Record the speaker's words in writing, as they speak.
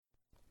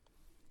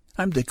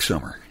I'm Dick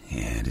Summer,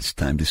 and it's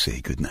time to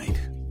say goodnight.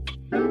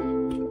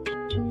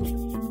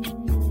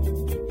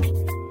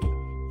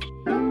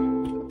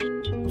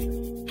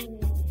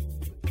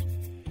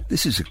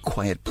 This is a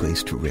quiet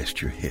place to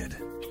rest your head,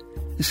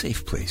 a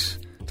safe place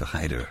to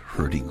hide a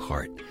hurting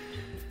heart,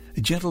 a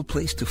gentle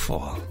place to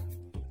fall.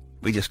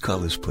 We just call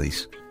this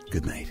place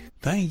goodnight.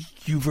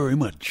 Thank you very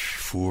much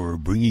for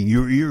bringing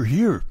your ear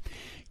here,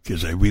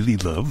 because I really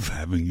love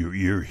having your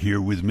ear here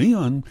with me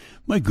on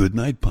my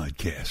Goodnight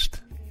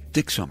podcast.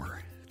 Dick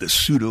Summer, the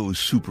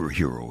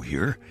pseudo-superhero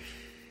here.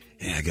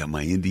 And I got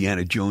my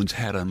Indiana Jones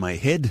hat on my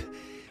head,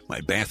 my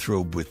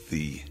bathrobe with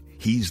the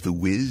He's the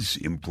Wiz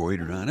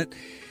embroidered on it.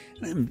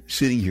 And I'm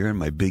sitting here in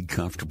my big,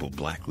 comfortable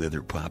black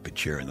leather papa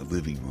chair in the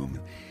living room.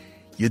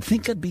 You'd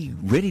think I'd be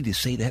ready to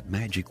say that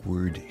magic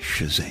word,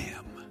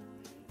 Shazam.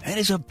 That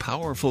is a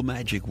powerful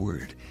magic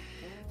word.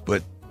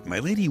 But my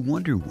lady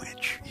Wonder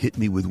Wench hit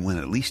me with one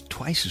at least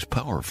twice as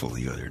powerful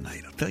the other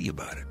night. I'll tell you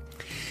about it.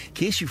 In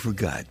case you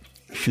forgot,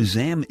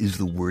 Shazam is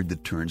the word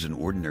that turns an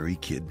ordinary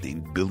kid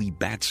named Billy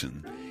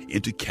Batson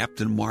into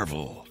Captain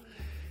Marvel.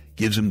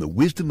 Gives him the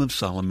wisdom of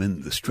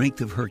Solomon, the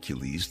strength of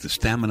Hercules, the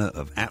stamina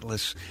of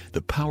Atlas,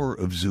 the power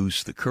of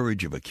Zeus, the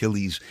courage of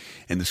Achilles,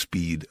 and the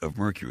speed of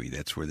Mercury.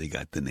 That's where they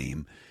got the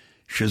name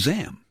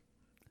Shazam.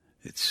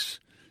 It's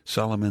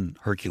Solomon,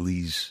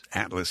 Hercules,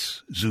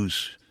 Atlas,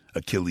 Zeus,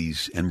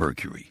 Achilles, and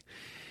Mercury.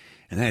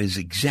 And that is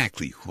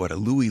exactly what a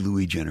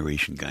Louie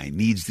generation guy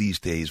needs these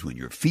days when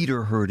your feet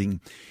are hurting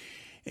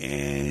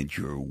and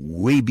you're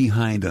way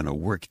behind on a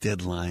work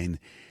deadline.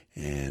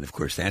 And, of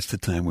course, that's the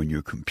time when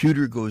your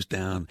computer goes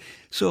down.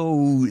 So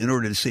in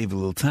order to save a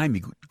little time,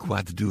 you go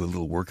out to do a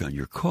little work on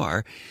your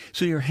car.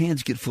 So your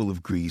hands get full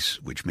of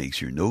grease, which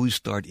makes your nose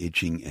start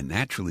itching, and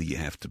naturally you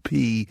have to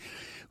pee,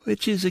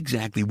 which is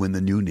exactly when the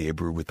new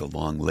neighbor with the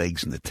long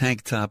legs and the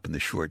tank top and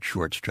the short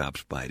shorts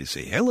drops by to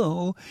say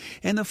hello,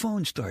 and the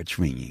phone starts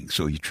ringing.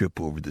 So you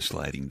trip over the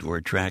sliding door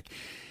track.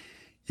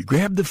 You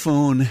grab the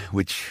phone,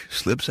 which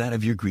slips out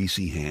of your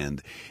greasy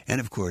hand, and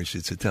of course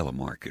it's a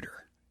telemarketer.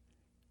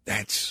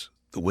 That's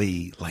the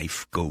way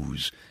life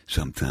goes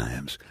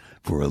sometimes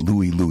for a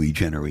Louie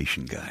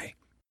generation guy.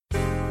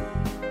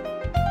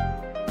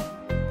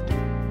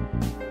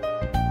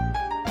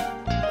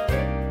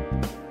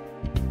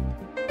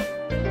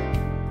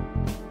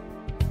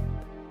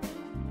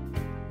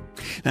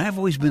 Now, I've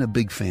always been a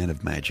big fan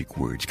of magic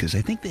words because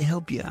I think they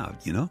help you out,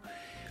 you know?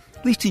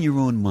 At least in your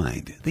own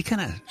mind. They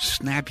kind of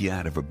snap you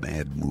out of a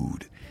bad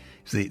mood.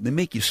 They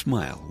make you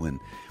smile when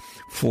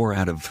 4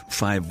 out of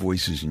 5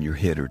 voices in your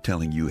head are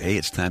telling you, hey,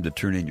 it's time to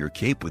turn in your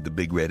cape with the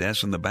big red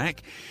S on the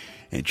back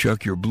and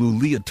chuck your blue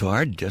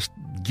leotard. Just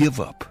give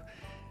up.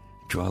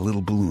 Draw a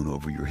little balloon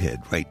over your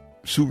head, right?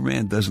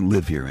 Superman doesn't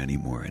live here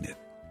anymore in it.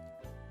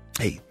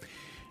 Hey,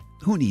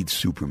 who needs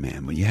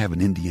Superman when you have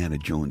an Indiana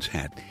Jones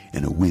hat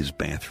and a Wiz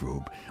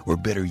bathrobe? Or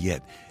better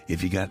yet,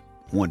 if you got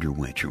Wonder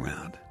Wench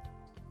around.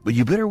 But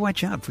you better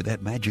watch out for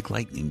that magic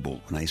lightning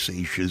bolt when I say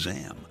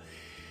Shazam.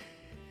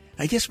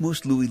 I guess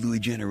most Louie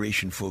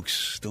generation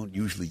folks don't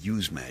usually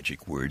use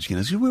magic words, you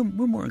know, so we're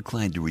more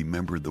inclined to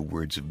remember the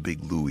words of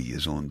Big Louie,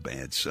 his own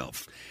bad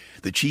self,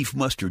 the chief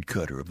mustard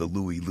cutter of the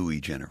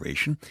Louie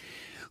generation,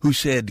 who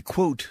said,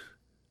 quote,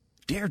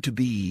 dare to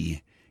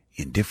be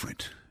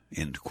indifferent,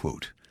 end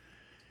quote.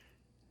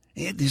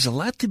 And there's a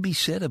lot to be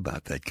said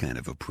about that kind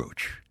of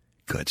approach.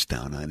 Cuts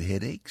down on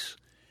headaches,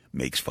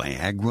 makes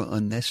Viagra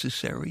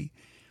unnecessary,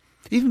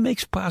 even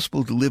makes it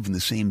possible to live in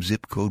the same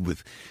zip code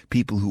with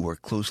people who are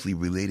closely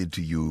related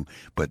to you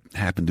but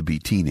happen to be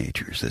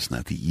teenagers. That's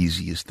not the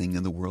easiest thing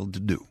in the world to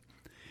do.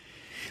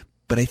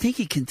 But I think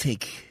it can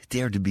take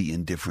dare to be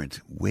indifferent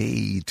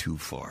way too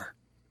far.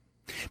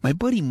 My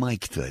buddy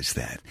Mike does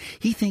that.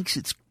 He thinks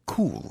it's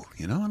cool,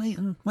 you know,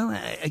 and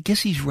I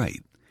guess he's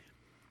right.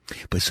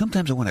 But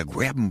sometimes I want to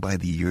grab him by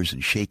the ears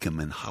and shake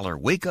him and holler,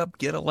 wake up,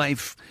 get a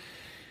life,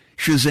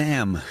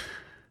 Shazam.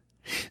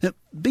 Now,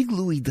 Big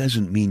Louie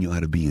doesn't mean you ought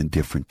to be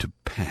indifferent to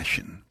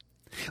passion.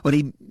 What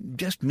he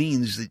just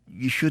means that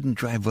you shouldn't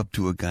drive up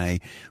to a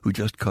guy who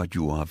just cut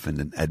you off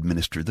and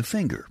administer the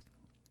finger.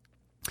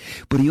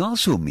 But he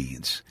also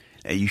means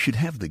you should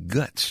have the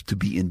guts to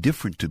be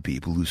indifferent to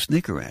people who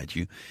snicker at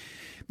you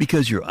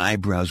because your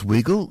eyebrows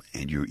wiggle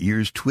and your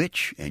ears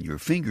twitch and your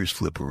fingers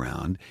flip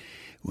around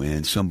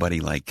when somebody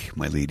like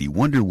my lady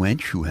Wonder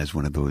Wench, who has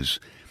one of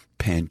those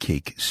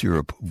pancake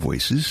syrup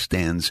voices,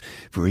 stands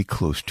very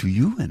close to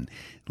you and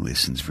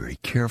listens very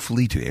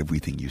carefully to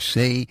everything you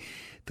say,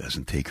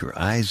 doesn't take her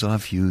eyes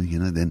off you, you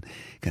know, then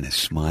kind of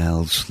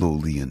smiles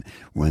slowly and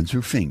runs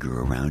her finger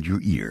around your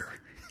ear.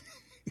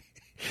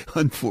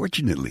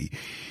 Unfortunately,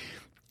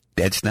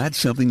 that's not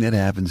something that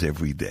happens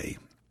every day.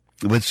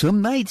 But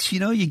some nights, you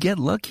know, you get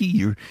lucky.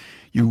 You're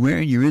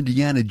wearing your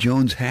Indiana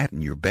Jones hat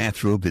and your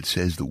bathrobe that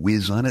says the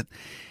Wiz on it.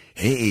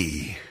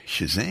 Hey,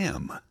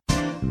 Shazam.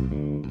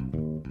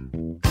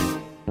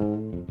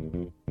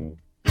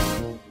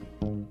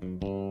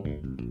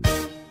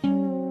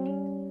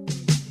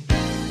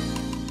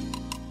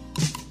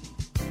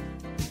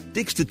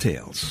 Dick's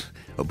Details.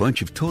 A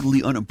bunch of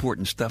totally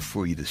unimportant stuff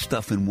for you to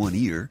stuff in one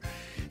ear,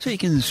 so you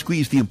can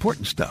squeeze the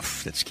important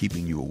stuff that's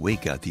keeping you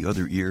awake out the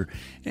other ear,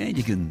 and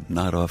you can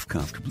nod off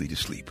comfortably to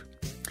sleep.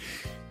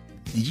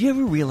 Did you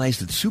ever realize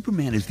that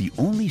Superman is the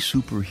only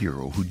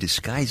superhero who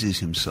disguises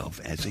himself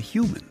as a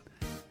human?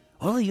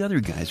 All the other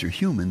guys are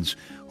humans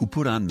who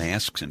put on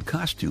masks and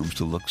costumes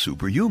to look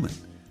superhuman.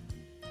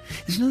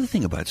 There's another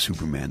thing about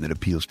Superman that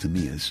appeals to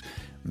me as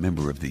a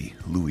member of the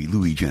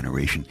Louie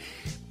generation.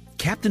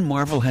 Captain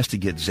Marvel has to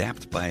get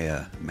zapped by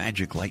a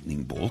magic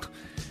lightning bolt.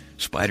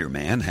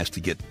 Spider-Man has to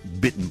get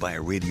bitten by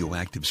a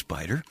radioactive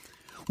spider.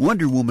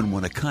 Wonder Woman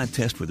won a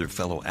contest with her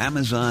fellow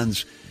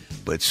Amazons.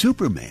 But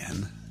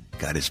Superman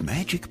got his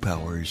magic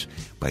powers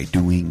by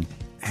doing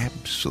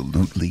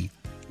absolutely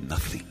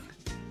nothing.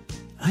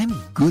 I'm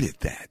good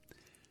at that.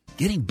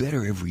 Getting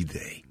better every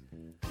day.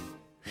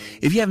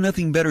 If you have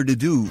nothing better to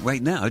do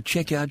right now,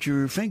 check out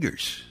your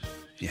fingers.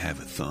 You have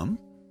a thumb,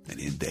 an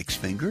index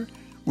finger,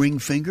 ring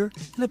finger,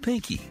 and a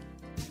pinky.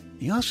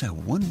 You also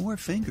have one more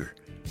finger,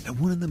 that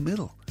one in the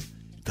middle.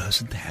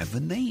 Doesn't have a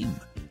name.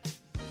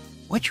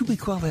 What should we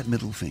call that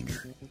middle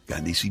finger? Got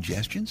any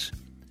suggestions?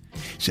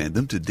 Send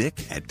them to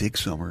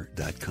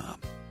dick@dicksummer.com.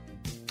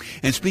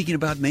 And speaking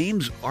about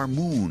names, our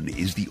moon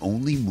is the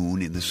only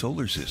moon in the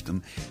solar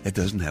system that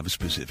doesn't have a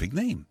specific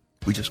name.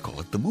 We just call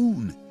it the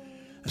moon.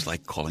 It's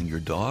like calling your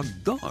dog,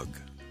 dog.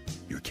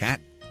 Your cat,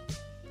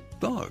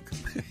 dog.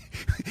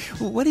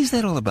 Well, what is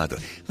that all about,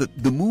 though?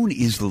 The moon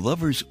is the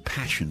lover's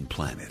passion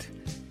planet,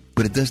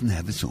 but it doesn't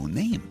have its own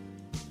name.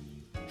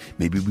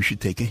 Maybe we should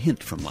take a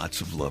hint from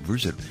lots of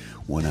lovers at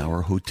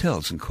one-hour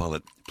hotels and call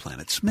it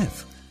Planet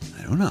Smith.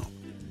 I don't know.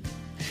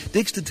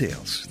 Dick's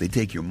Details. They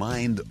take your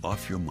mind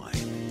off your mind.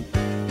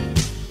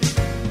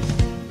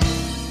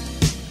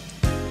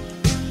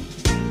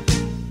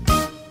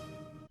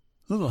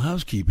 Little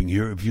housekeeping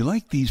here. If you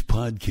like these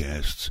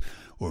podcasts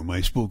or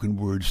my spoken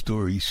word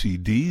story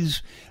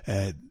CDs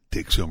at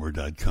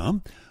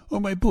dicksummer.com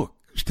or my book,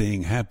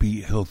 Staying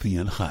Happy, Healthy,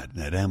 and Hot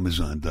at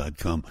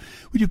Amazon.com,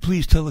 would you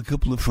please tell a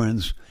couple of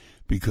friends?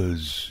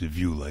 Because if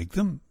you like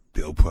them,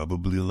 they'll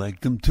probably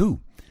like them too.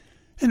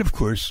 And of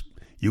course,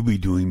 you'll be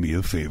doing me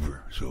a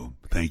favor. So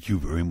thank you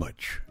very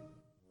much.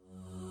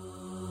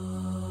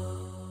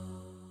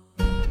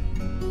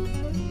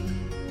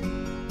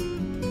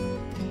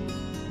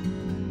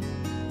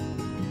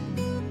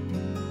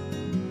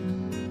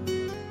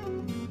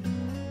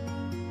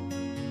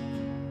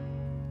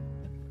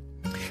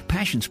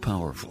 Passion's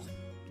powerful.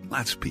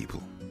 Lots of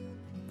people.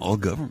 All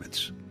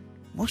governments.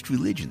 Most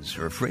religions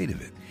are afraid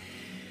of it.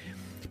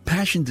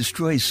 Passion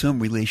destroys some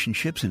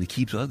relationships and it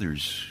keeps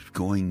others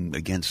going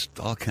against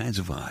all kinds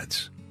of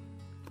odds.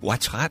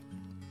 What's hot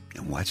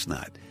and what's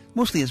not.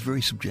 Mostly it's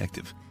very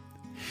subjective.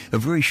 A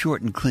very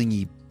short and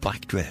clingy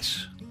black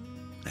dress.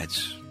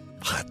 That's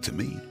hot to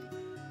me.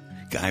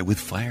 Guy with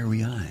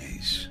fiery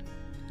eyes.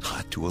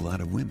 Hot to a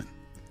lot of women.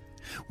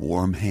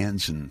 Warm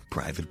hands in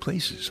private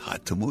places.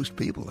 Hot to most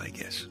people, I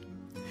guess.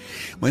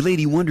 My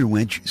lady Wonder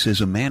Wench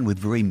says a man with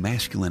very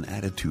masculine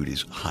attitude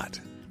is hot.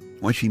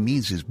 What she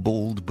means is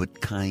bold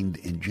but kind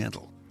and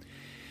gentle.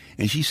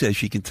 And she says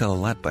she can tell a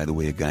lot by the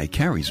way a guy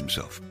carries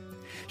himself.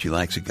 She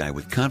likes a guy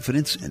with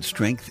confidence and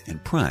strength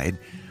and pride,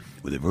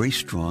 with a very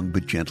strong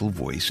but gentle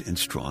voice and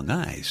strong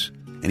eyes.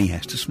 And he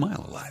has to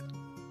smile a lot.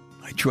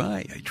 I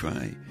try.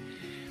 You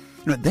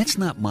know, that's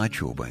not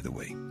macho, by the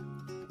way.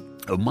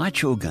 A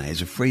macho guy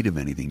is afraid of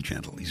anything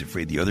gentle. He's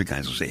afraid the other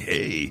guys will say,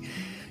 hey,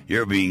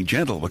 you're being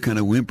gentle. What kind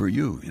of wimp are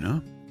you, you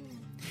know?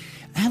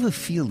 I have a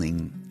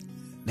feeling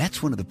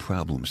that's one of the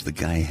problems the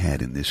guy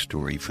had in this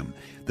story from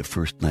the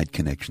First Night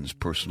Connections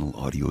personal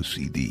audio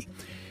CD.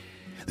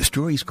 The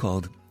story is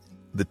called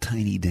The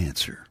Tiny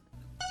Dancer.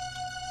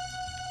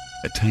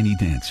 A tiny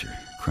dancer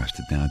crossed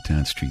a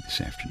downtown street this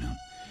afternoon.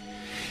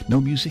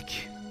 No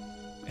music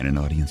and an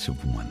audience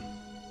of one.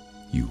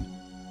 You.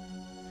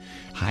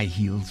 High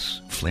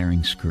heels,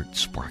 flaring skirt,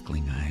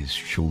 sparkling eyes,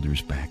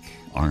 shoulders back,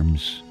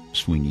 arms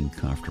swinging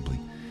comfortably.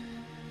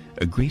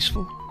 A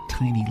graceful,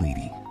 tiny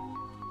lady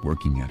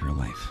working out her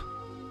life.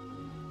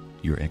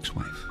 Your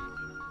ex-wife.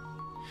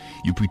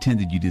 You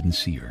pretended you didn't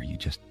see her. You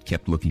just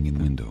kept looking in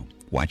the window,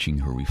 watching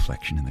her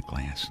reflection in the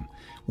glass and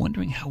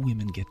wondering how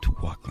women get to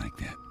walk like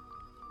that.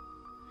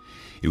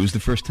 It was the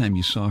first time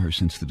you saw her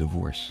since the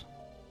divorce.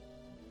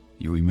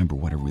 You remember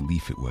what a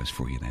relief it was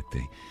for you that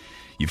day.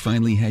 You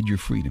finally had your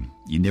freedom.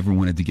 You never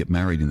wanted to get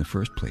married in the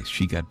first place.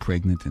 She got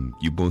pregnant and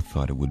you both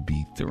thought it would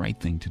be the right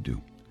thing to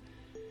do.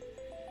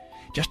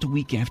 Just a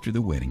week after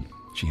the wedding,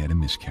 she had a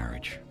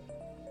miscarriage.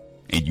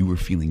 And you were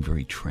feeling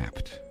very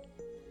trapped.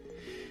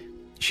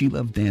 She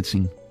loved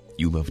dancing.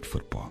 You loved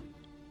football.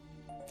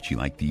 She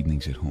liked the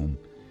evenings at home.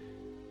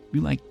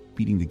 You liked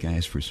beating the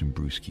guys for some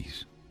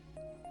brewskis.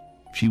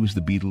 She was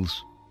the Beatles.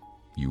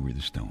 You were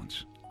the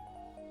Stones.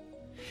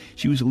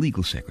 She was a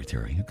legal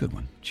secretary, a good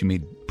one. She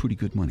made pretty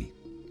good money.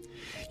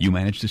 You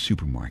managed a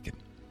supermarket.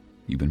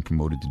 You've been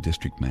promoted to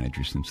district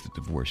manager since the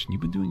divorce, and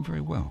you've been doing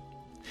very well.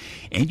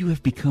 And you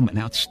have become an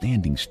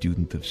outstanding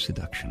student of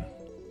seduction.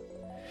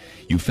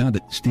 You found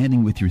that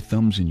standing with your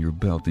thumbs in your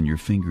belt and your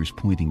fingers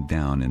pointing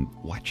down and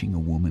watching a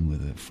woman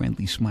with a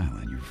friendly smile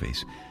on your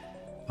face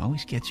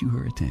always gets you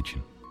her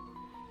attention.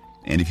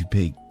 And if you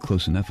pay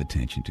close enough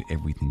attention to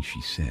everything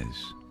she says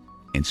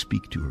and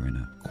speak to her in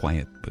a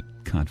quiet but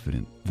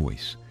confident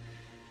voice,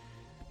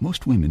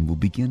 most women will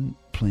begin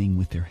playing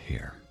with their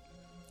hair.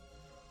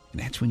 And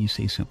that's when you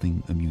say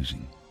something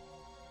amusing.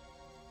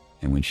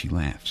 And when she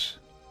laughs,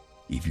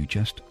 if you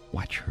just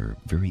watch her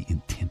very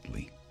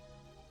intently,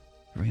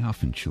 very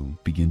often she'll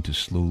begin to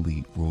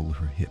slowly roll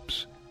her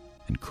hips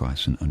and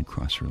cross and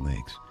uncross her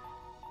legs.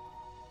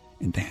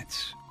 And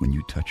that's when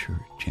you touch her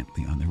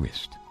gently on the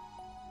wrist.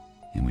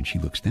 And when she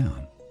looks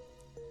down,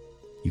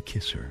 you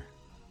kiss her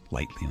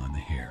lightly on the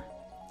hair.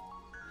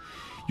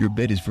 Your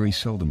bed is very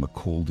seldom a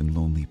cold and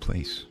lonely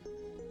place.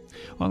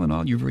 All in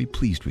all, you're very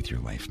pleased with your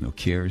life. No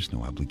cares,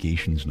 no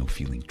obligations, no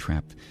feeling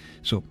trapped.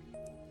 So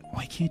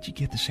why can't you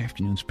get this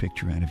afternoon's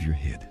picture out of your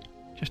head?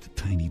 Just a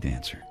tiny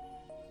dancer,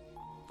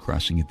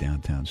 crossing a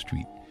downtown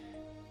street,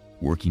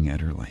 working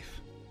at her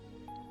life.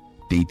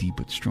 Dainty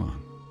but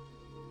strong,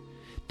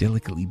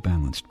 delicately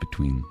balanced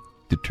between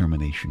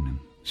determination and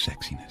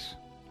sexiness.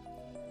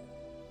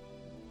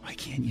 Why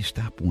can't you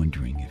stop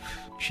wondering if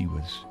she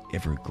was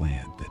ever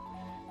glad that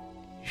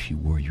she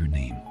wore your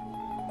name?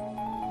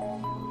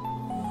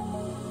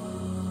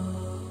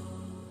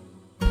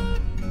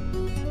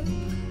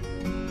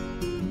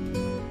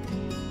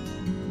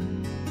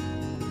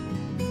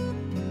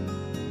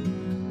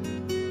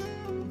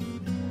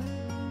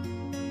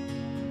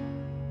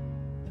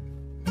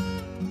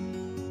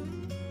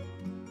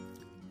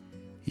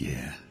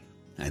 Yeah,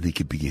 I think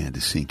it began to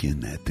sink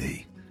in that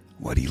day,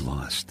 what he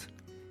lost.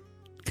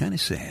 Kind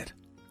of sad.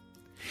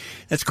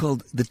 That's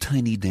called The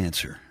Tiny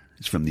Dancer.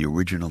 It's from the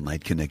original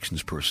Night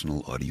Connections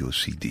personal audio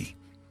CD.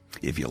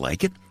 If you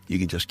like it, you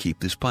can just keep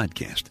this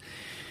podcast.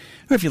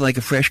 Or if you like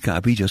a fresh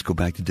copy, just go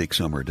back to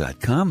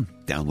dicksummer.com,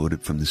 download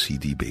it from the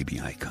CD baby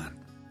icon.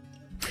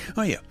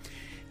 Oh yeah,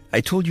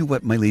 I told you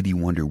what my lady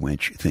Wonder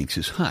Wench thinks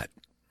is hot.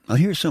 Now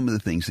here's some of the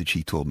things that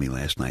she told me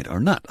last night are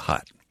not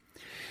hot.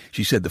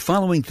 She said the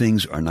following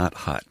things are not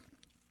hot: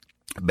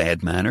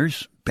 bad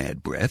manners,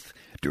 bad breath,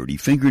 dirty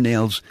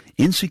fingernails,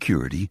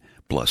 insecurity,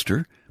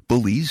 bluster,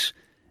 bullies,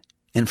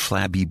 and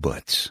flabby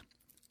butts.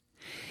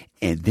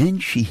 And then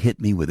she hit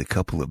me with a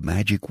couple of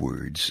magic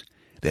words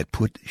that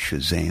put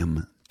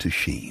Shazam to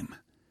shame.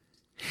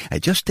 I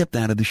just stepped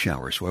out of the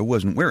shower, so I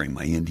wasn't wearing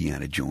my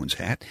Indiana Jones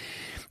hat,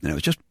 and I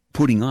was just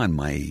putting on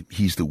my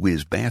He's the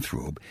Wiz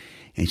bathrobe,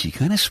 and she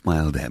kind of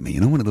smiled at me,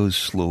 one of those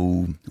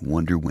slow,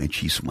 Wonder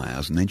Wenchy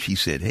smiles, and then she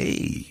said,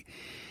 "Hey,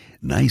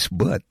 nice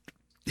butt."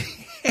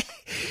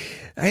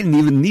 I didn't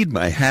even need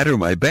my hat or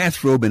my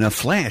bathrobe. In a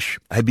flash,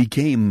 I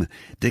became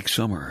Dick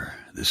Summer,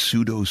 the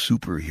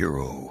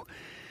pseudo-superhero.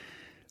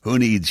 Who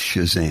needs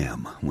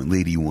Shazam when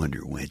Lady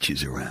Wonder Wench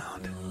is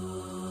around?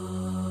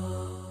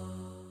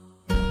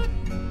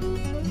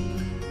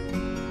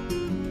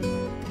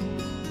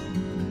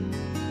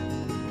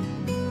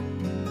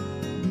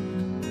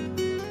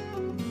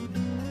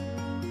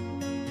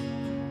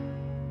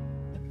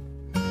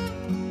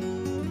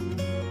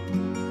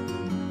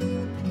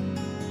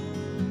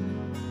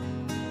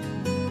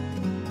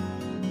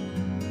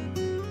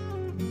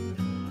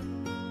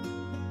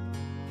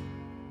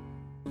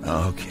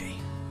 Okay,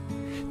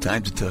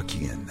 time to tuck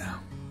you in now.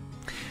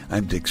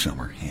 I'm Dick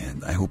Summer,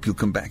 and I hope you'll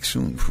come back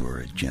soon for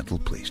a gentle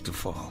place to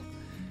fall.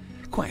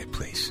 Quiet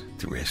place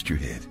to rest your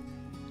head.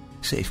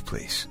 Safe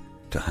place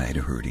to hide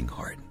a hurting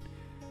heart.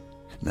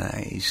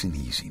 Nice and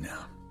easy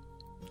now.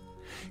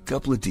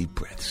 Couple of deep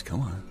breaths,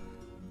 come on.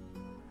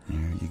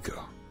 There you go.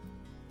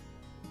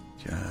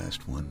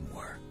 Just one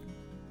more.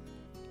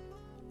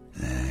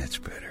 That's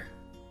better.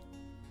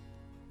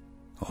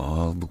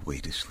 All the way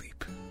to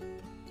sleep.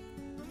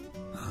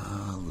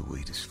 All the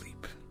way to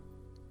sleep.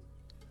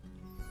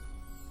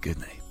 Good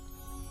night.